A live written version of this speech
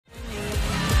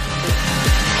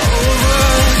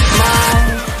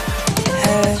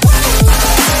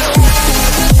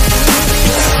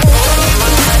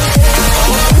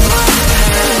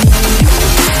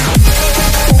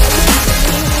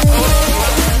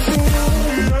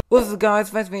What's up guys,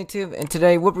 Vinny too, and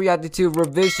today we're reacting to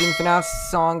Revision FNAF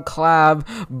song collab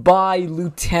by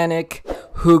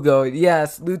LunaticHugo.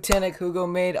 Yes, LunaticHugo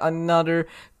made another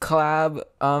collab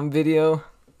video,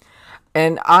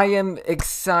 and I am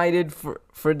excited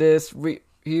for this.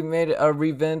 He made a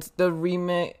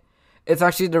remix. It's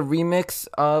actually the remix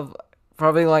of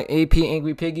probably like AP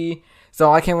Angry Piggy.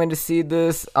 So I can't wait to see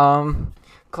this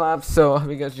collab. So I hope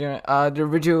you guys enjoy the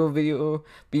original video will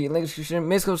be in the link description.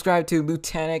 Make sure to subscribe to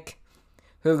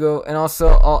LunaticHugo, and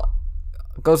also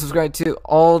go subscribe to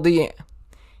all the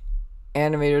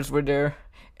animators were there.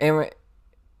 And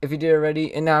if you did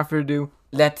already, and now further ado,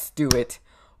 let's do it.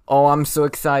 Oh, I'm so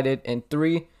excited! In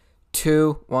 3,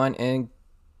 2, 1, and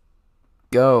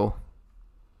go.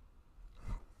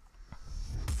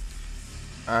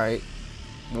 All right,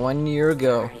 1 year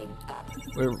ago,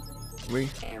 we're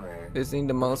visiting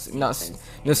the most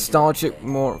nostalgic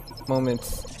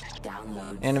moments.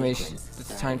 Animation.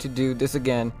 It's time to do this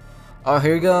again. Oh,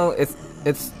 here we go. It's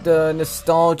the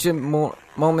nostalgic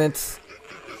moments.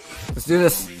 Let's do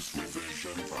this.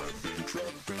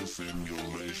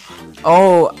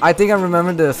 Oh, I think I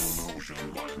remember this.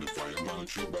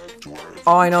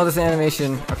 Oh, I know this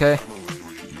animation. Okay.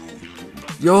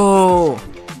 Yo.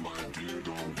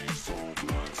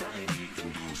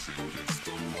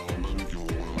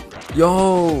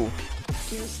 Yo.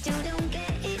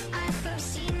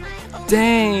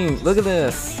 Dang, look at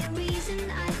this.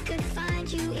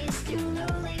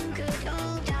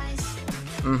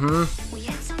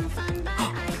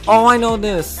 Oh, I know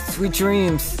this. Sweet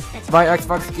Dreams by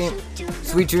Xbox game.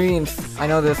 Sweet Dreams. I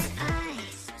know this.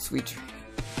 Sweet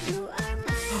Dreams.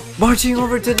 Marching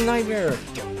over to the nightmare.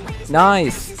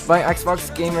 Nice. By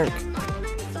Xbox Gamer.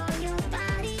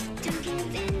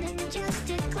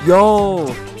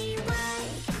 Yo.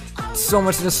 So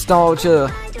much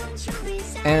nostalgia.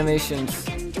 Animations.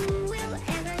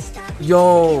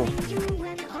 Yo.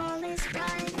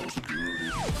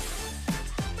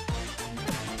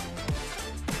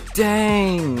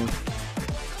 Dang.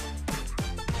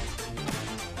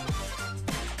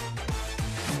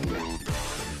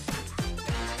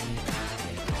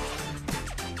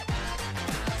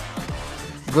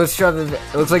 Glitchtrap,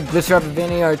 it looks like Glitchtrap and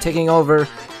Vinny are taking over.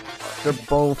 They're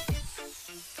both.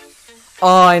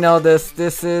 Oh, I know this.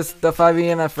 This is the 5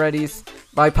 AM at Freddy's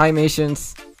by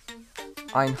Pymations.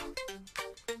 I know.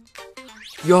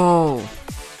 Yo.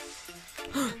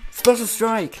 Special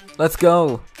Strike. Let's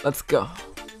go. Let's go.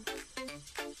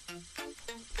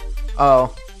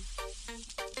 Oh.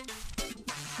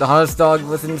 The hottest dog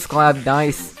was in this collab.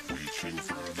 Nice.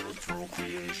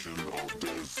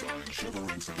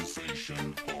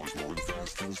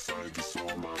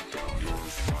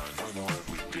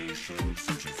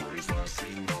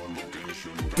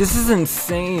 This is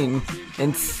insane.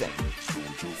 Insane.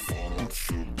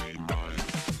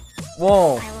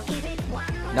 Whoa.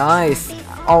 Nice.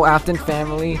 Oh, Afton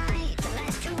family.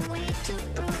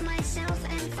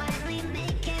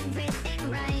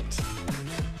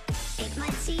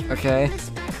 Okay.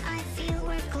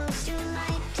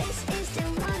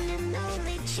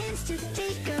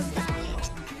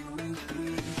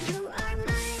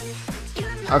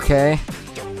 Okay.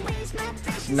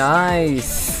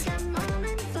 Nice.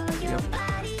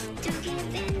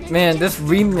 Man, this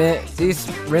remix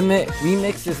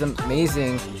is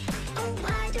amazing.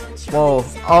 Whoa.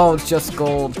 Oh, it's Just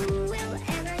Gold.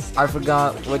 I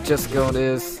forgot what Just Gold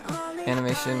is.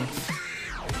 Animation.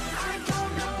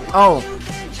 Oh.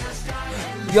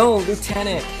 Yo,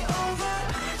 Lieutenant.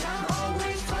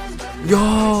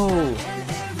 Yo.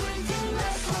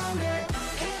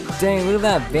 Dang, look at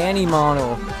that Vanny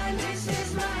model.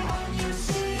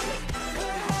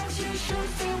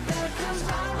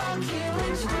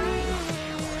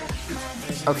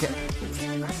 Okay.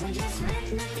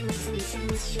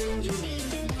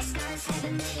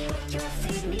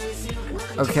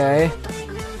 Okay.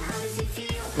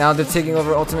 Now they're taking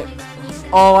over Ultimate.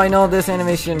 Oh, I know this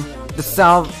animation. The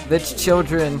Salvage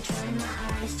Children.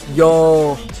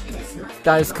 Yo.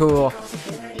 That is cool.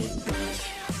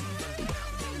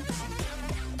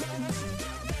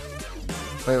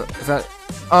 Wait, is that?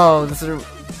 Oh, this is a...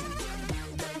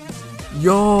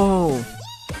 Yo.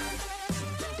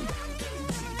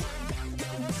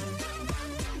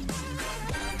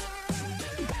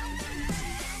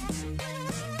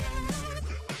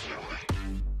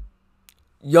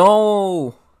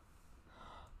 Yo!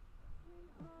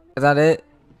 Is that it?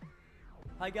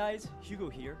 Hi guys, Hugo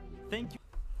here. Thank you.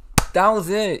 That was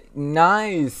it.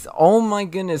 Nice. Oh my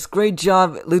goodness. Great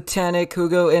job,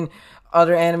 LunaticHugo and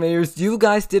other animators. You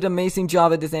guys did an amazing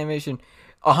job at this animation.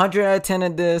 100 out of 10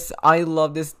 at this. I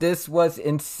love this. This was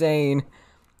insane.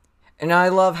 And I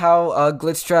love how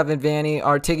Glitchtrap and Vanny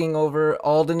are taking over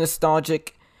all the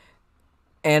nostalgic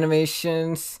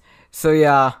animations. So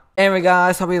yeah. Anyway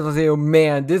guys, hope you liked the video.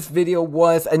 Man, this video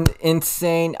was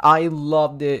insane. I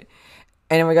loved it.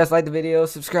 Anyway guys, like the video,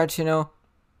 subscribe to the channel,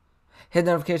 hit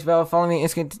the notification bell, follow me on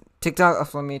Instagram, TikTok,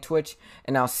 follow me on Twitch,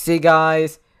 and I'll see you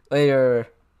guys later.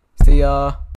 See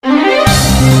ya.